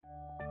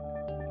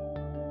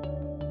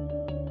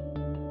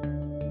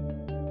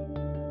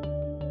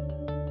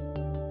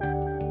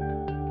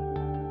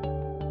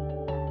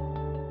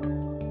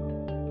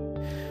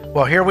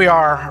Well, here we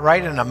are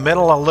right in the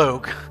middle of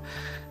Luke.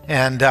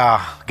 And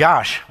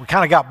gosh, we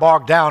kind of got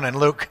bogged down in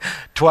Luke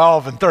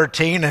 12 and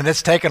 13, and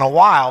it's taken a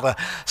while to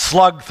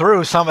slug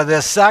through some of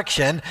this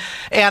section.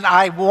 And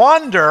I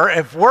wonder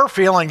if we're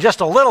feeling just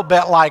a little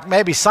bit like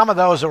maybe some of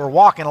those that were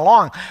walking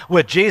along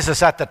with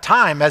Jesus at the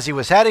time as he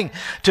was heading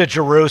to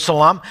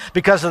Jerusalem,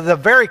 because of the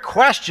very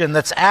question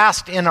that's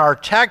asked in our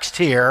text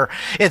here.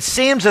 It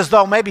seems as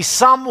though maybe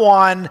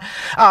someone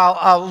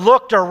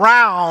looked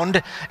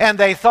around and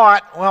they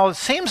thought, well, it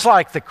seems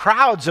like the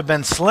crowds have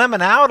been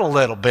slimming out a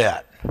little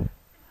bit.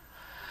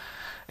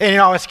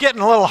 And, it's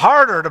getting a little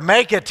harder to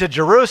make it to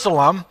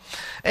Jerusalem,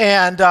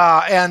 and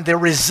the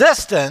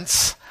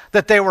resistance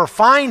that they were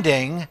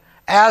finding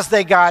as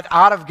they got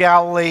out of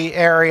Galilee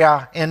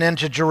area and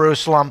into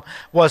Jerusalem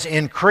was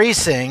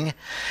increasing.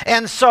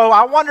 And so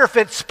I wonder if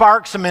it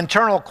sparked some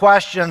internal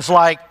questions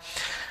like,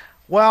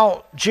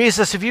 well,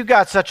 Jesus, if you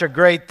got such a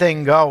great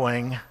thing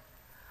going,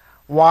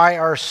 why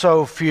are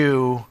so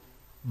few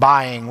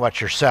buying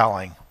what you're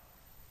selling?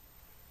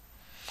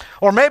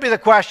 Or maybe the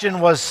question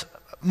was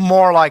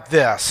more like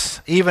this,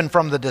 even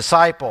from the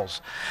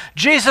disciples.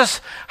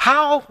 Jesus,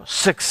 how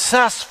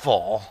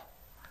successful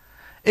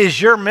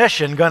is your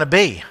mission going to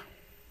be?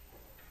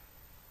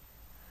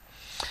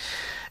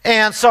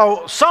 And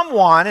so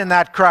someone in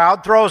that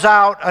crowd throws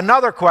out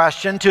another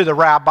question to the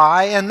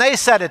rabbi, and they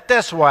said it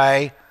this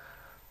way,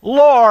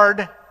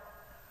 Lord,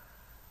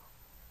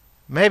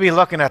 maybe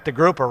looking at the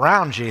group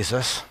around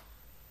Jesus,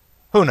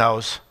 who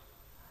knows,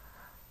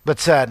 but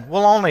said,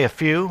 will only a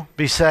few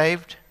be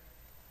saved?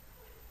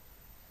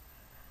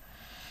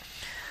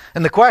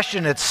 And the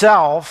question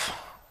itself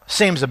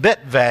seems a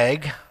bit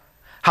vague.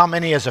 How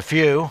many is a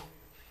few?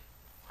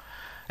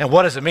 And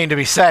what does it mean to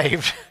be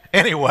saved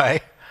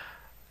anyway?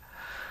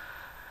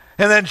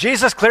 And then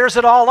Jesus clears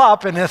it all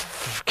up in his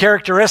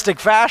characteristic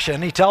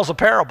fashion. He tells a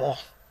parable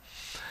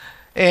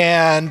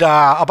and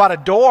about a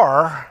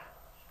door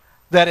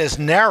that is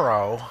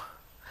narrow.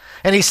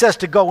 And he says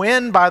to go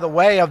in by the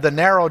way of the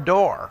narrow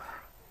door.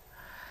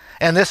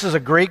 And this is a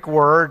Greek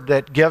word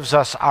that gives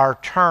us our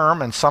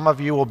term, and some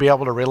of you will be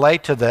able to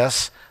relate to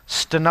this,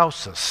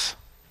 stenosis,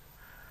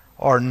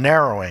 or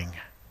narrowing.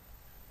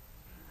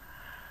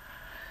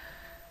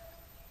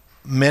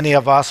 Many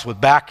of us with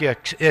back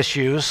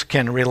issues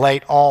can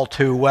relate all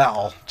too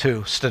well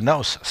to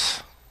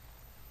stenosis.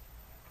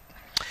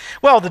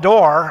 Well, the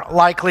door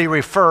likely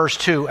refers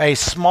to a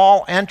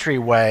small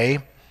entryway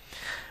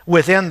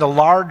within the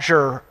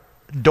larger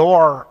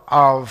door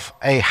of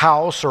a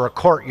house or a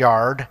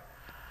courtyard.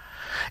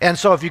 And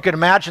so if you could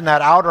imagine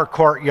that outer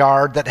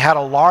courtyard that had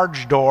a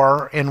large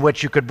door in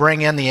which you could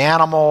bring in the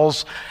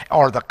animals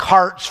or the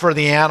carts for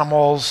the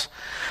animals,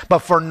 but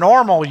for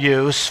normal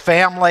use,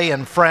 family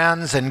and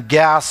friends and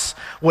guests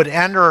would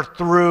enter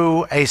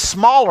through a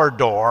smaller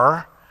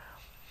door.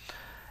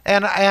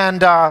 And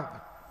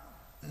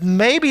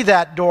maybe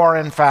that door,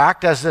 in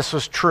fact, as this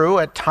was true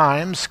at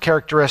times,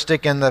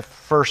 characteristic in the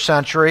first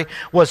century,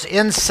 was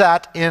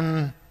inset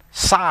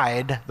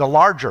inside the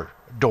larger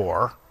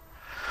door.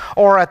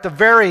 Or at the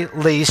very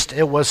least,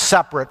 it was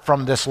separate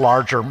from this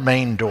larger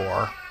main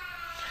door.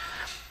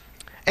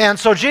 And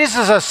so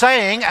Jesus is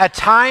saying a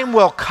time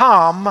will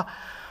come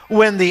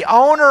when the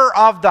owner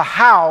of the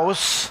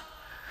house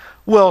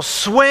will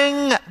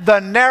swing the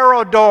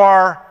narrow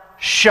door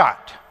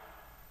shut.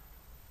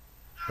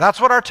 That's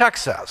what our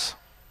text says.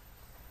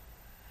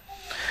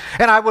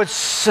 And I would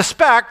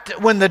suspect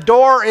when the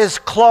door is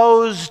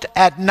closed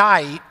at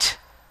night,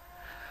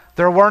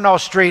 there were no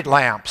street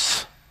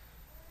lamps.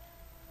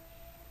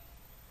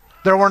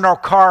 There were no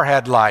car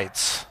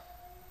headlights.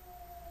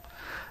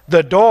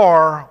 The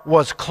door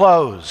was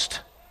closed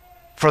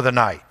for the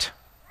night.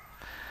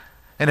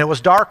 And it was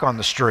dark on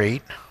the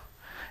street.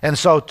 And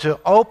so to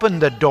open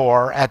the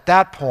door at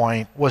that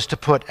point was to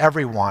put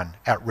everyone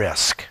at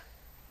risk.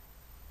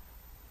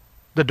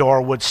 The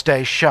door would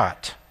stay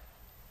shut,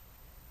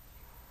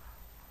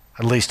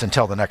 at least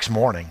until the next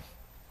morning.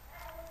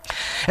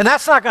 And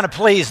that's not going to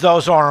please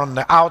those who are on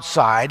the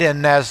outside.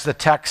 And as the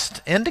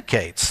text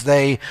indicates,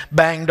 they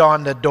banged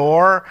on the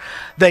door.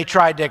 They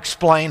tried to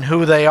explain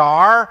who they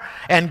are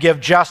and give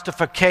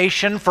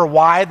justification for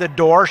why the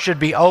door should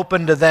be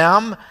open to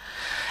them.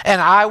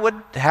 And I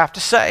would have to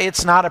say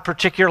it's not a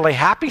particularly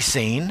happy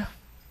scene.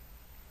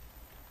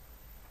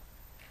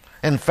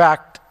 In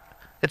fact,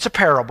 it's a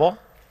parable.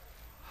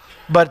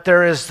 But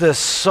there is this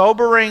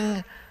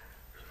sobering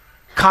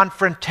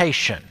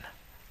confrontation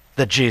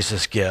that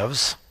Jesus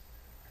gives.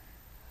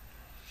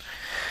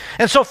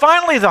 And so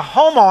finally the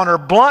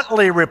homeowner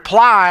bluntly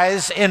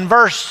replies in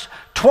verse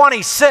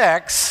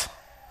 26,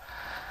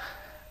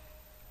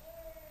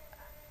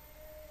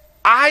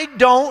 I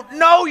don't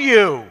know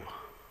you.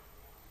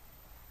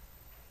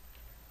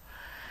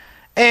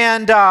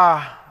 And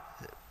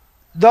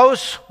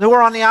those who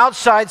were on the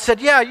outside said,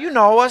 yeah, you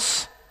know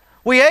us.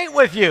 We ate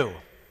with you.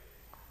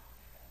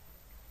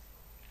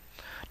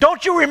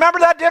 Don't you remember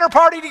that dinner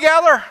party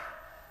together?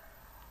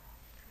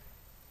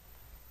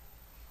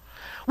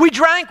 We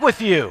drank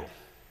with you.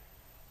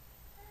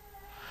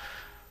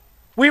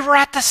 We were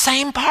at the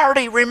same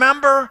party,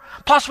 remember?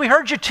 Plus, we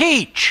heard you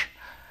teach,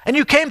 and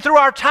you came through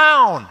our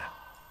town.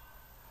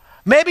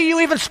 Maybe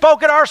you even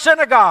spoke at our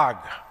synagogue.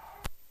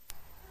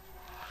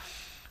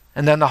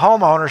 And then the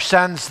homeowner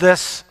sends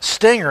this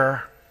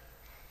stinger.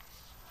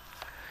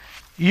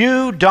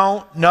 You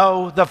don't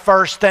know the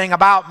first thing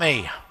about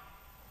me.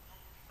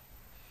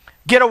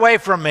 Get away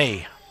from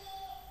me,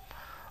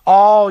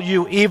 all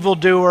you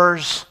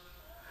evildoers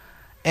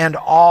and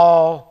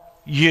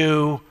all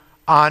you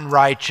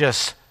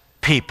unrighteous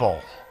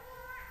people.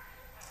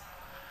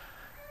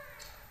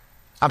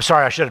 I'm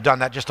sorry, I should have done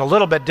that just a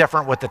little bit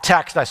different with the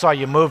text. I saw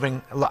you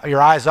moving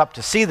your eyes up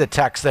to see the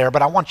text there,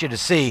 but I want you to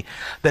see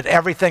that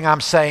everything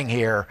I'm saying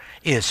here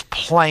is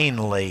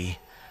plainly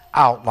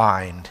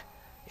outlined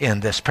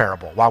in this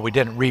parable. While we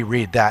didn't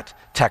reread that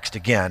text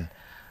again,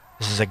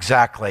 this is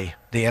exactly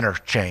the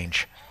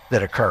interchange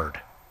that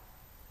occurred.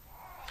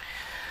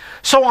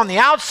 So on the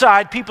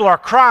outside, people are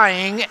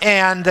crying,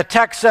 and the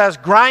text says,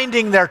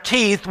 grinding their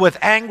teeth with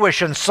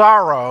anguish and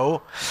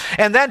sorrow.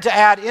 And then to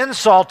add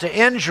insult to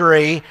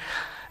injury,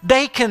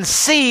 they can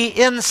see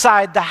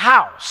inside the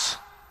house.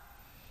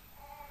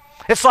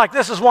 It's like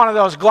this is one of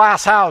those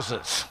glass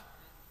houses.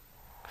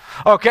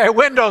 Okay,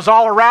 windows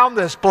all around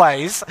this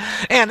place.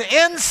 And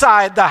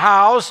inside the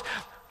house,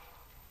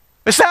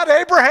 is that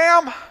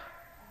Abraham?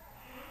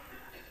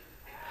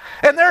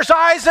 And there's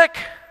Isaac.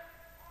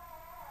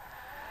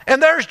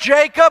 And there's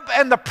Jacob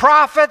and the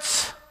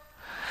prophets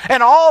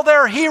and all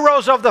their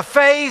heroes of the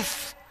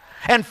faith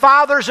and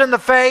fathers in the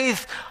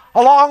faith,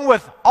 along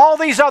with all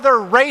these other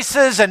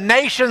races and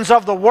nations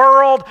of the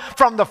world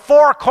from the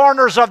four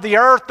corners of the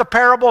earth, the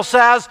parable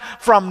says,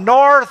 from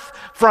north,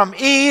 from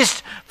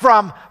east,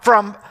 from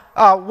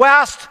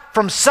west,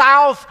 from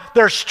south.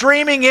 They're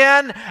streaming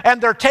in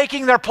and they're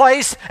taking their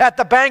place at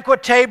the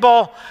banquet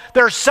table.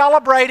 They're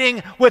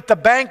celebrating with the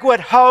banquet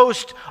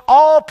host,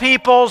 all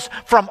peoples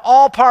from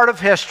all part of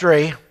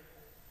history.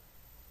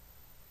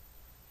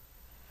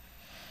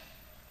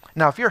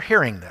 Now, if you're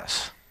hearing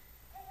this,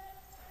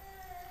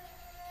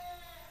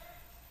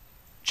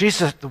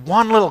 Jesus, the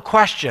one little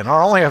question,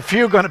 are only a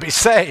few going to be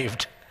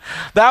saved?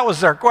 That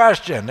was their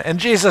question. And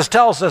Jesus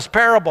tells this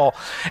parable,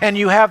 and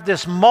you have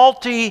this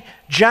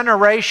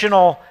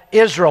multi-generational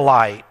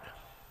Israelite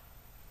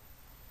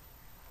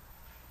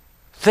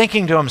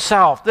thinking to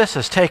himself, this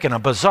has taken a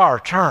bizarre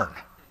turn.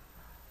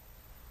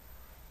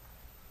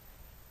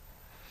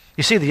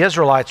 You see, the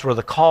Israelites were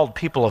the called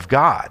people of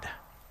God.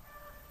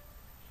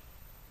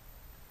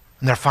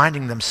 And they're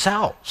finding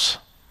themselves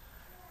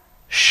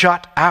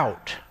shut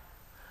out.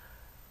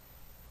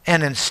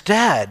 And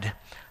instead,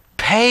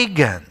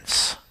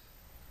 pagans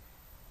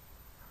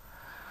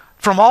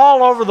from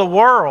all over the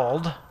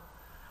world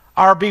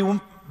are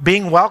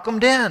being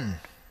welcomed in.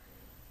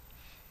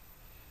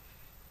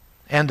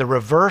 And the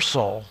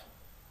reversal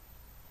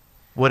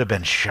would have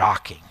been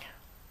shocking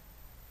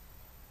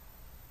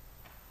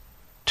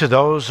to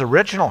those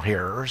original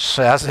hearers,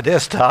 as it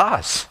is to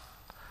us,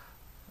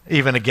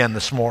 even again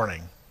this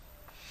morning.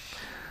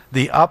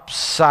 The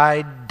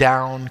upside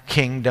down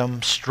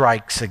kingdom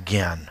strikes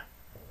again.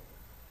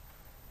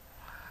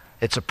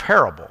 It's a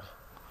parable,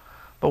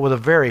 but with a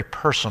very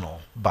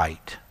personal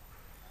bite.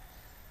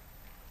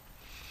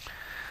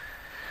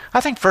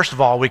 I think, first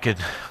of all, we could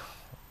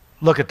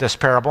look at this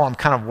parable. I'm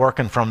kind of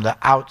working from the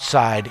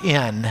outside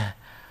in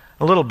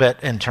a little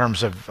bit in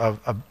terms of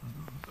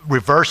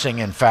reversing,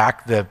 in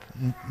fact, the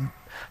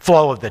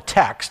flow of the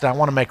text. I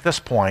want to make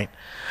this point,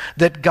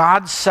 that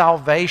God's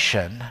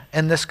salvation,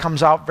 and this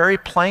comes out very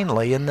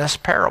plainly in this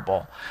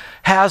parable,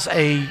 has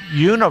a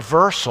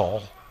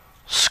universal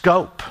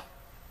scope.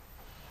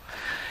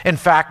 In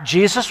fact,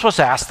 Jesus was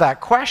asked that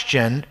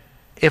question,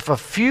 if a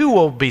few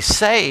will be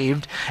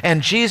saved,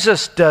 and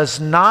Jesus does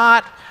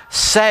not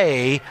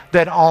say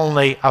that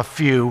only a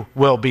few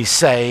will be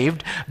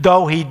saved,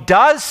 though he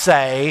does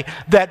say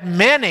that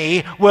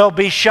many will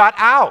be shut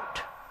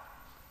out.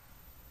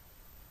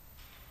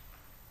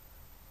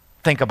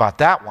 Think about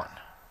that one.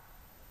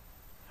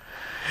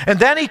 And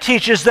then he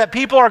teaches that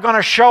people are going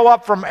to show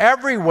up from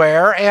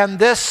everywhere, and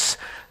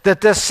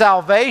that this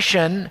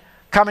salvation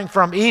coming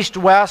from east,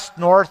 west,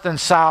 north, and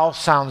south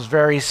sounds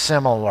very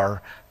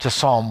similar to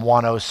Psalm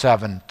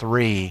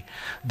 107:3.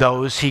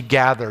 Those he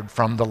gathered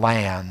from the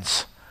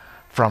lands,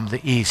 from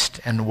the east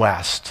and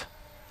west,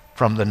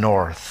 from the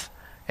north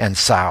and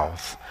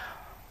south,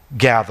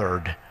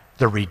 gathered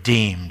the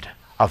redeemed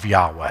of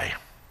Yahweh.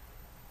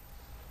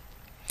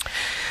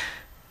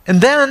 And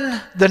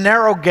then the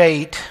narrow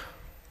gate,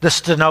 the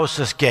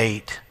stenosis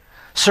gate,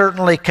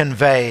 certainly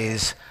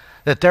conveys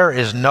that there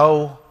is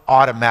no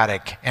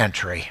automatic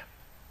entry.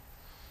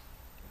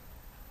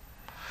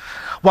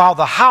 While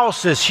the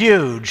house is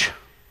huge,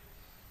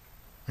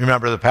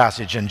 remember the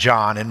passage in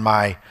John, in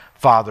my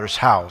Father's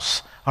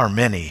house are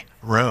many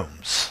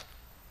rooms.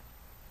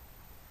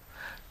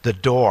 The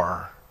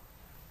door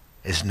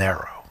is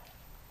narrow.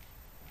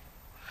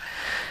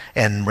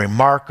 And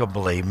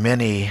remarkably,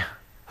 many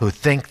who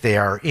think they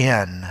are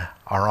in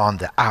are on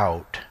the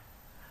out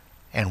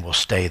and will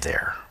stay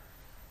there.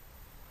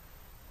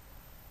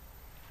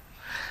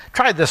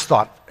 Try this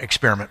thought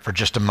experiment for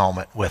just a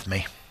moment with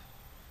me.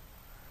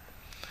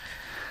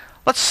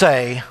 Let's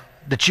say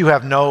that you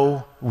have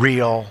no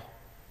real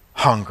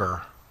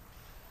hunger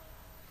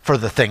for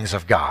the things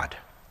of God,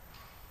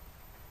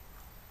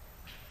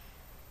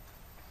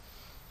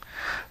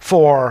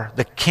 for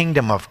the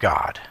kingdom of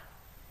God,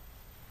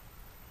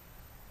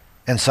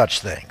 and such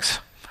things.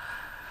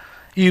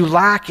 You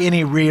lack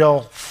any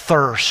real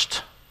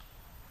thirst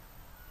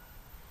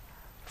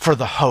for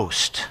the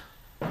host,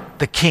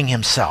 the King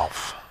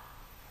himself.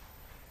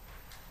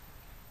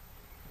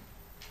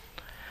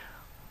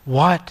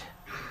 What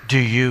do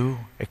you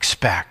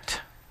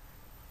expect?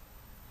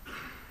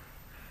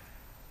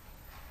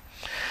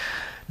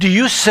 Do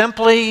you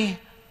simply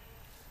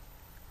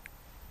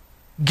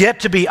get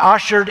to be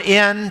ushered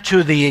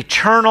into the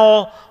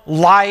eternal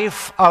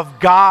life of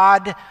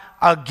God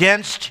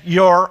against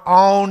your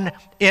own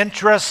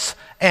interests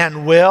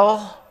and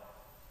will?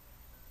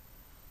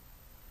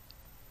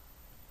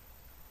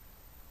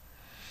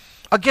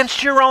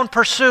 Against your own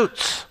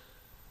pursuits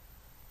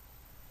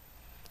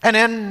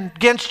and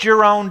against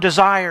your own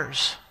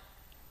desires?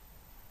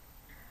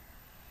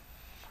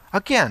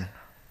 Again,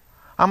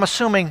 I'm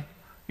assuming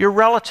you're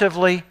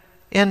relatively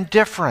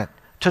indifferent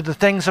to the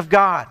things of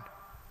God.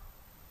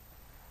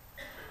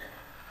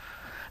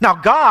 Now,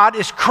 God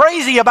is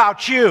crazy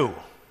about you.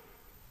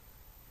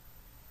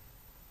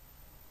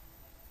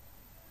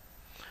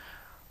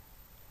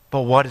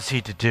 But what is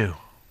he to do?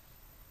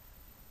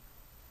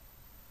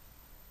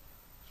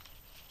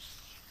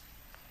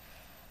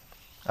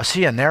 I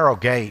see a narrow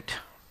gate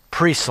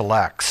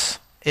pre-selects.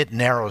 It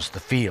narrows the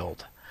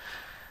field.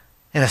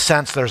 In a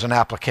sense, there's an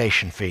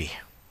application fee.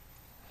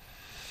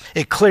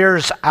 It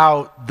clears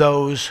out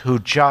those who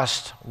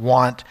just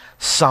want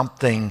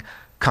something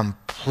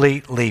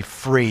completely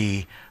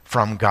free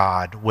from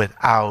God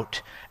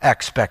without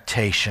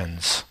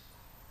expectations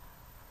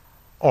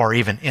or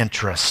even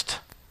interest.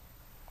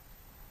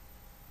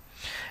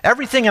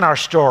 Everything in our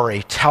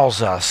story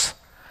tells us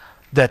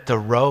that the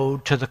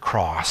road to the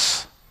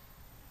cross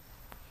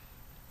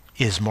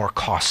is more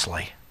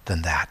costly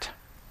than that.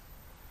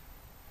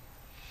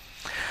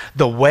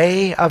 The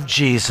way of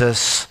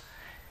Jesus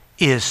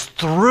is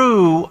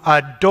through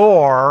a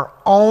door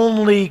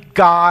only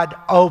God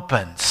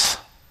opens.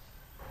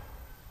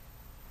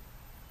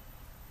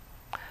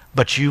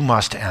 But you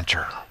must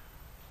enter.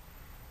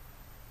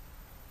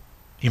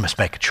 You must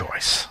make a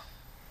choice.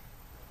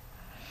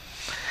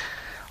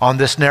 On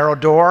this narrow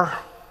door,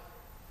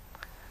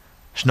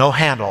 there's no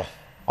handle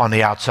on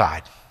the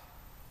outside.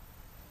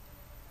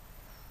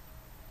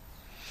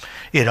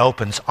 It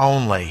opens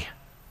only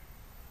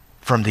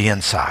from the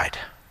inside.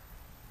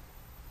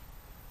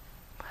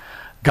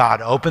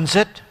 God opens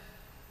it,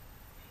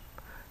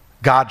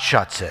 God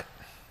shuts it.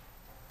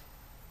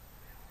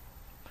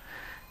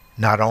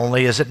 Not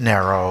only is it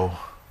narrow,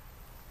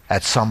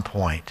 at some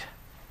point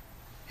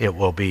it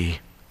will be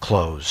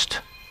closed,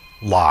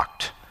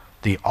 locked.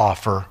 The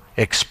offer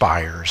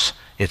expires.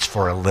 It's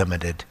for a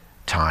limited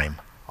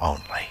time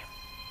only.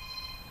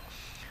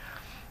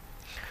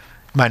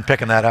 Mind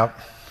picking that up?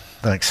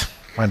 Thanks.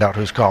 Find out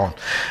who's calling.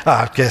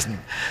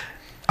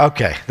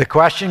 Okay, the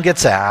question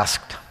gets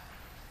asked,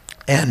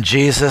 and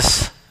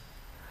Jesus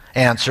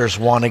answers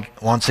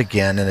once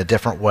again in a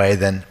different way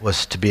than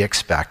was to be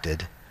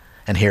expected.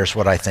 And here's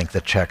what I think the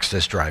text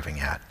is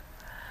driving at.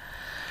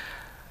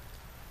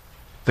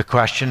 The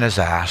question is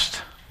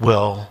asked,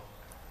 will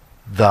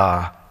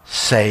the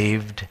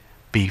saved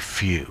be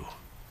few?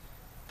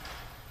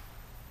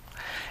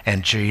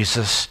 And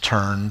Jesus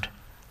turned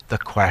the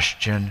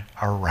question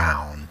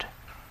around.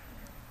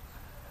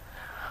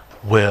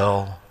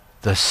 Will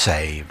the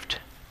saved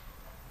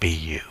be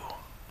you?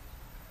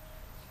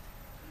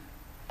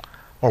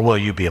 Or will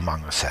you be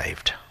among the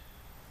saved?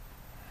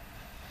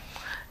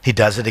 He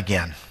does it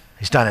again.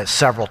 He's done it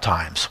several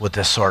times with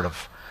this sort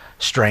of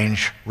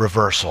strange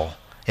reversal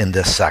in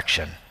this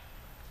section.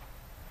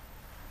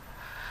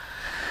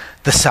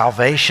 The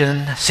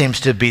salvation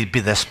seems to be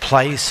this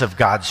place of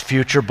God's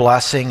future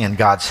blessing and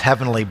God's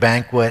heavenly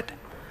banquet.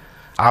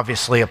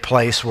 Obviously a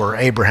place where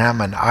Abraham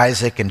and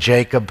Isaac and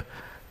Jacob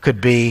could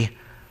be.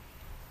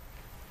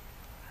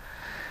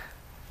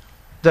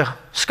 The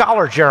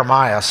scholar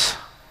Jeremias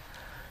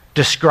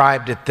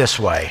described it this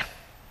way.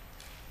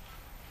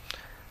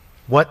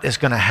 What is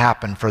going to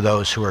happen for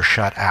those who are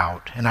shut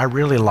out? And I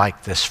really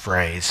like this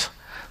phrase.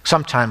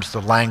 Sometimes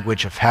the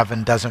language of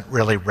heaven doesn't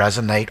really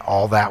resonate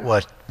all that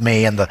with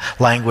me, and the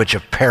language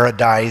of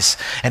paradise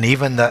and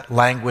even the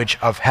language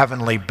of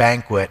heavenly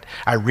banquet.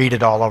 I read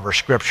it all over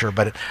Scripture,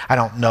 but I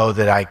don't know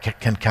that I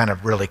can kind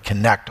of really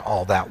connect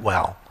all that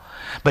well.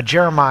 But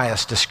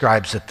Jeremias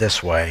describes it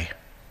this way.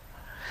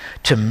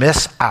 To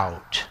miss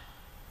out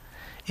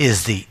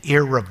is the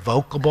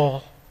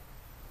irrevocable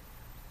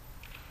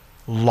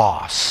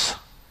loss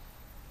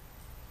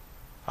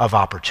of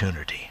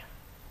opportunity.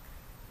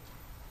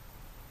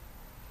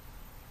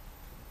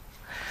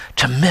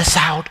 To miss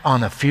out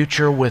on a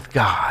future with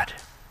God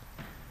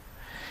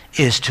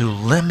is to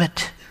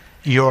limit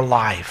your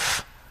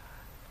life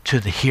to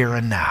the here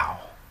and now.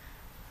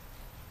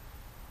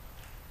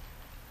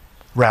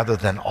 rather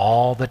than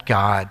all that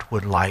God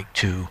would like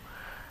to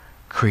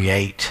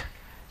create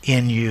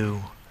in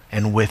you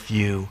and with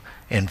you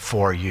and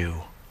for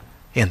you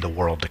in the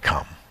world to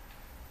come.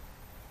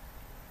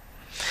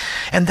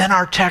 And then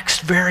our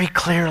text very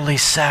clearly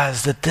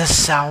says that this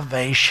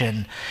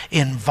salvation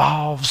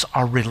involves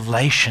a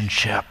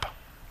relationship.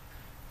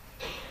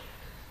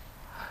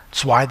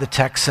 It's why the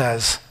text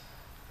says,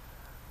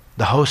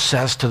 the host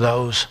says to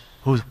those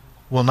who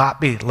will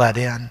not be let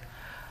in,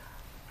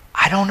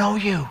 I don't know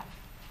you.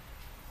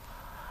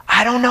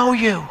 I don't know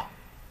you.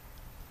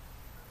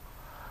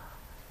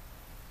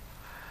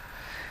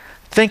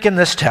 Think in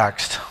this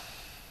text,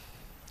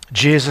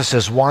 Jesus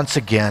is once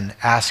again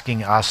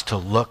asking us to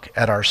look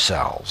at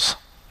ourselves.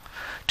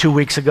 2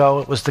 weeks ago,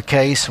 it was the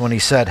case when he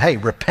said, hey,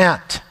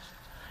 repent.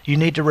 You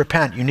need to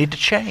repent. You need to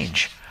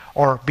change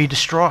or be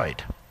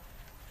destroyed.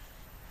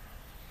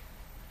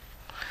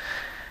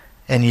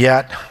 And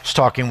yet, I was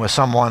talking with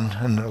someone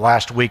in the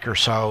last week or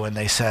so, and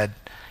they said,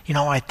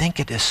 I think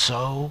it is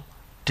so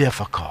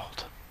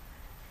difficult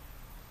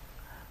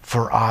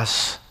for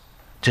us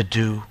to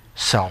do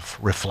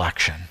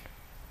self-reflection.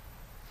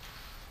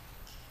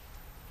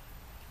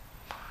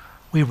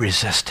 We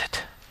resist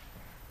it.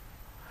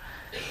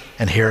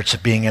 And here it's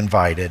being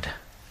invited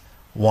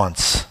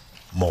once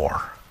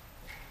more.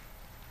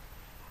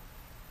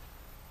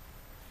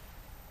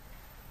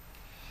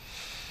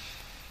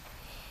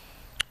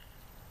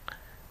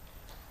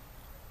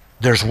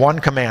 There's one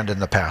command in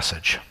the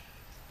passage,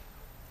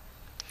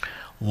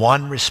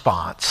 one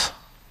response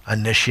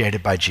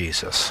initiated by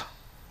Jesus.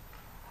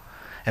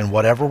 And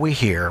whatever we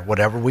hear,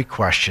 whatever we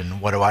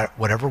question,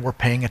 whatever we're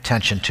paying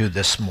attention to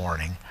this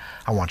morning,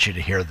 I want you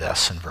to hear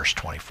this in verse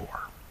 24.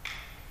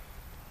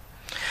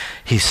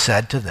 He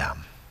said to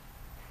them,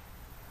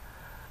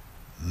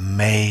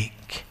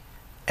 make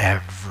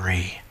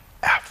every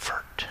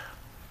effort.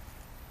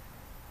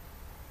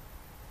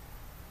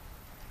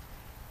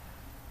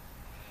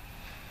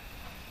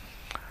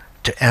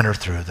 To enter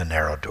through the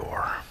narrow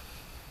door.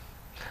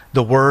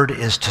 The word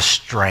is to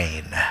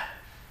strain,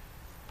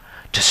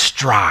 to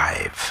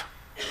strive.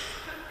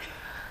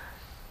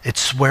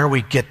 It's where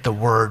we get the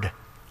word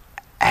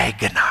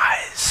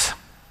agonize.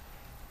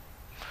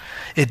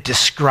 It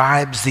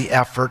describes the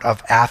effort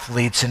of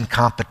athletes in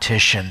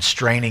competition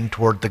straining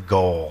toward the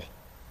goal.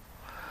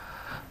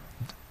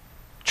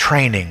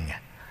 Training,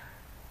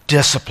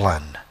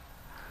 discipline,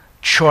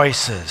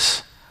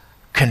 choices,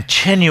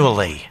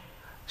 continually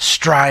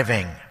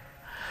striving.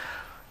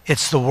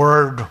 It's the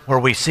word where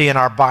we see in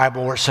our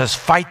Bible where it says,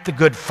 fight the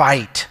good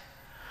fight,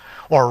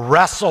 or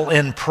wrestle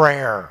in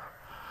prayer,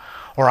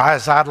 or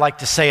as I'd like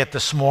to say it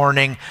this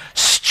morning,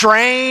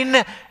 strain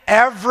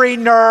every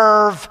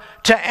nerve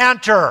to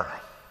enter.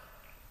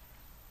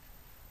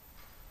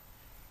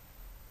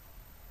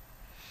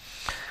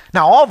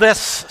 Now, all this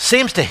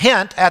seems to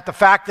hint at the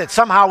fact that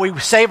somehow we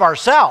save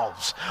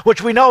ourselves, which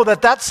we know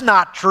that that's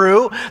not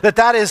true,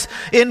 that is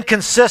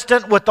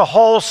inconsistent with the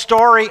whole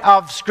story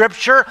of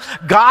Scripture.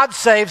 God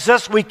saves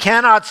us. We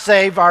cannot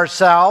save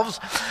ourselves.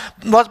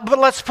 But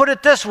let's put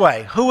it this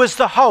way. Who is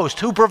the host?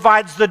 Who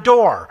provides the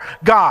door?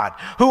 God.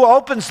 Who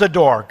opens the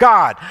door?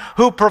 God.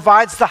 Who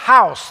provides the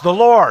house? The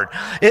Lord.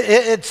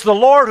 It's the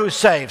Lord who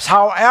saves.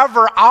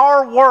 However,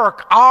 our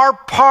work, our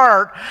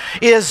part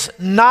is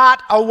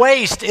not a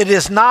waste. It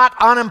is not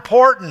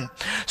unimportant.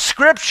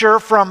 Scripture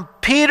from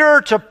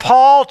Peter to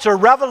Paul to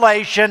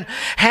Revelation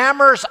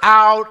hammers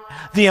out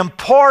the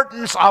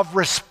importance of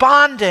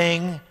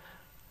responding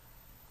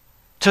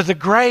to the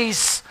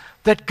grace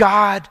that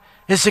God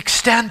is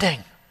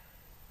extending.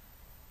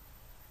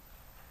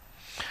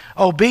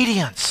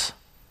 Obedience,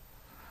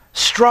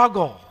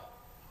 struggle,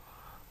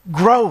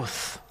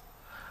 growth,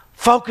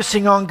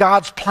 focusing on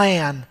God's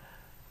plan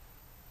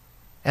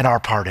and our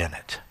part in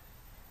it.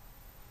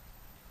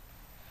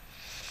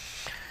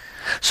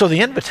 So the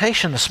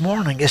invitation this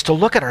morning is to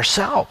look at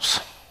ourselves.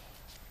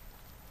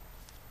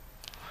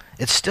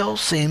 It still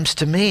seems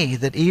to me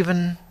that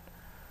even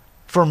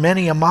for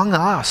many among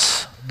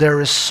us,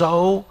 there is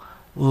so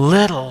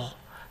little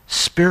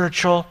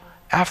spiritual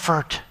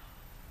effort.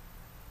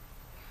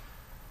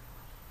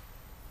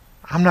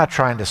 I'm not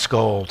trying to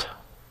scold.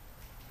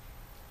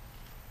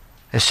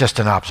 It's just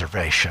an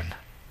observation.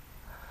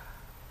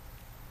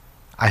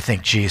 I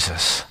think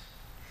Jesus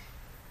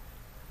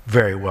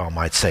very well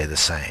might say the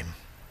same.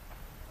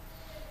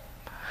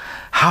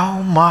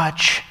 How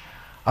much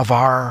of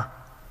our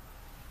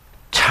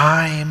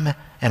time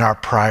and our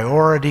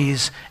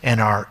priorities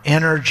and our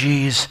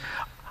energies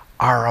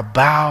are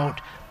about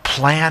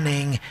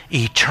planning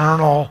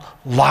eternal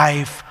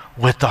life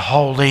with the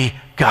Holy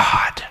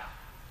God?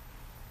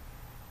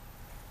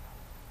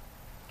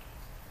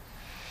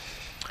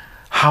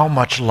 How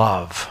much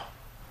love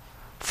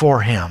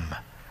for Him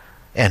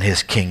and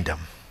His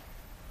kingdom?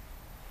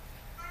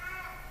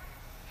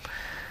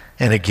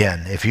 And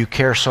again, if you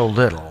care so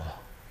little,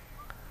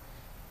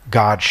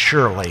 God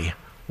surely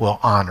will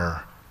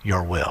honor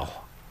your will.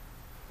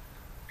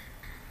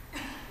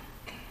 I'm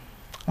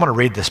going to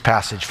read this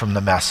passage from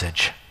the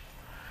Message.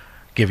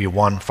 Give you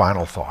one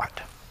final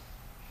thought.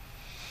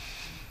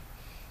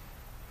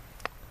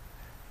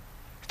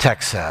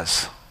 text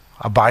says,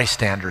 a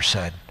bystander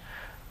said,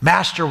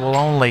 "Master, will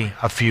only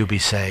a few be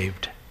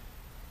saved?"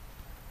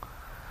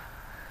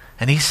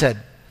 And he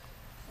said,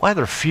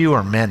 "Whether few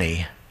or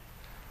many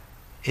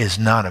is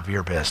none of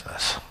your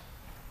business."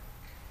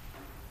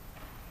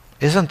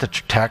 Isn't the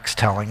text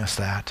telling us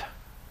that?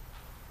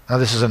 Now,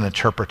 this is an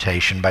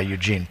interpretation by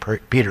Eugene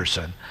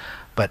Peterson,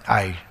 but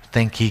I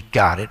think he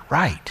got it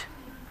right.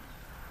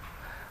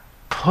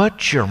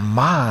 Put your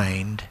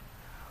mind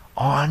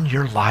on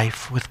your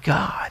life with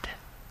God.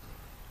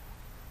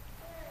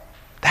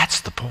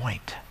 That's the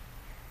point.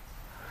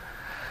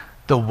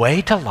 The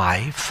way to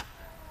life,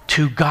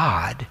 to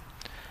God,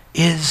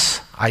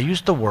 is, I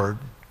use the word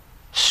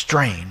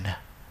strain.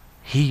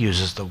 He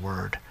uses the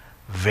word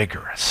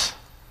vigorous.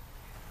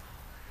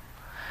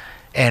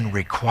 And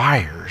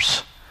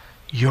requires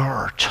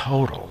your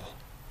total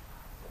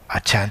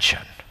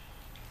attention.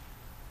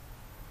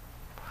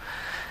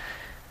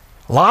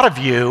 A lot of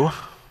you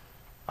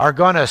are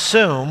going to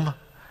assume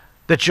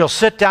that you'll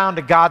sit down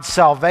to God's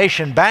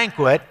salvation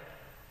banquet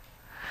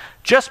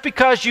just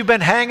because you've been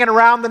hanging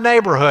around the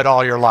neighborhood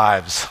all your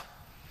lives.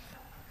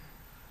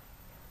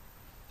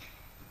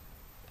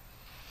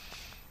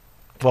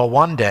 Well,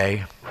 one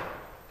day,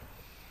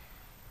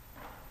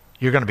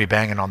 you're going to be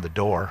banging on the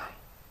door,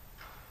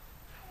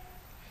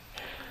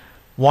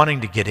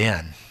 wanting to get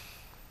in.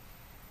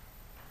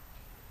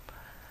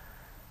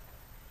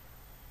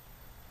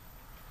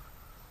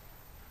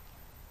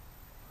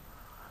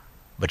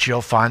 But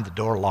you'll find the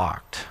door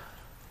locked.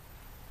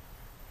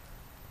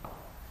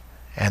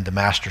 And the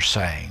master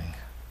saying,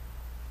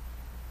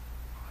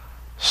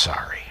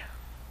 "Sorry,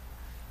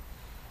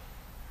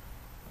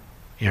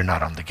 you're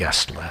not on the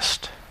guest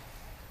list."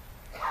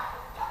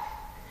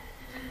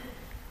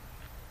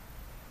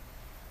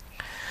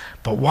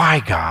 But why,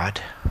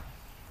 God?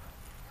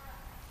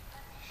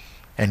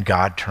 And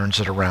God turns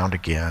it around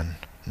again.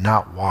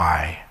 Not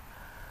why,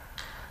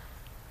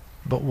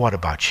 but what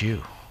about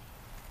you?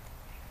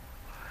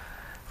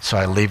 So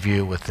I leave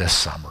you with this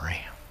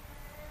summary.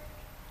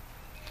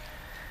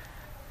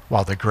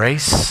 While the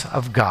grace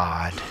of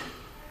God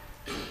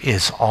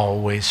is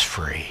always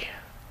free,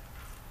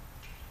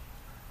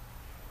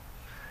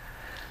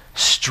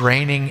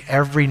 straining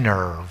every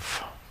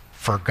nerve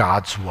for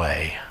God's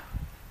way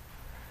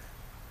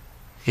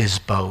is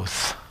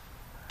both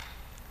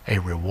a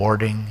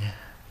rewarding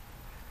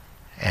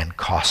and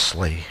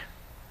costly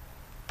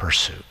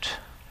pursuit.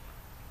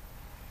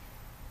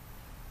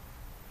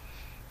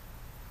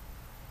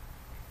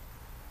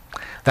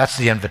 That's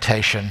the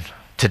invitation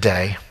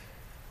today.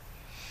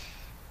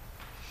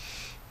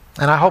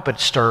 And I hope it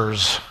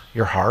stirs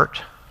your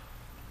heart,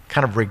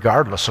 kind of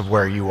regardless of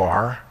where you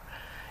are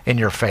in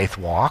your faith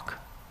walk.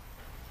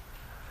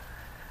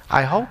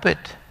 I hope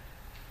it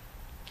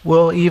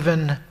will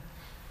even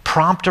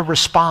prompt a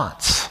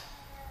response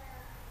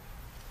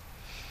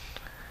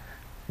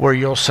where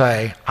you'll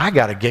say, "I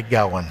got to get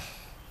going.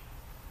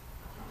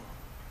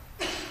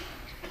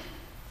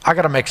 I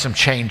got to make some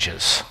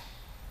changes.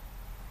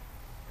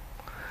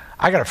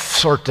 I got to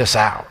sort this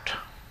out.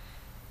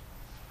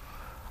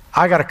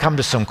 I got to come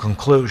to some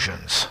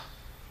conclusions.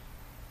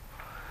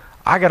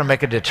 I got to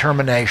make a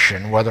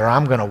determination whether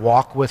I'm going to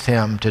walk with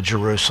him to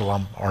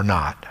Jerusalem or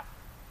not."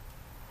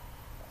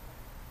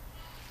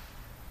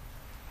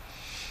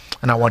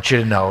 And I want you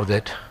to know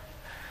that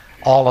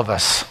all of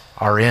us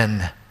are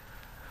in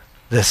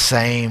the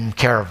same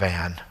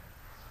caravan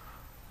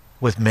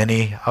with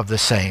many of the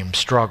same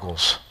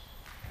struggles.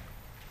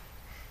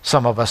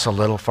 Some of us a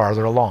little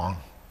farther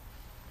along.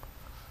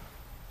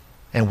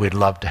 And we'd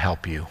love to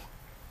help you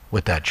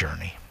with that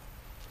journey.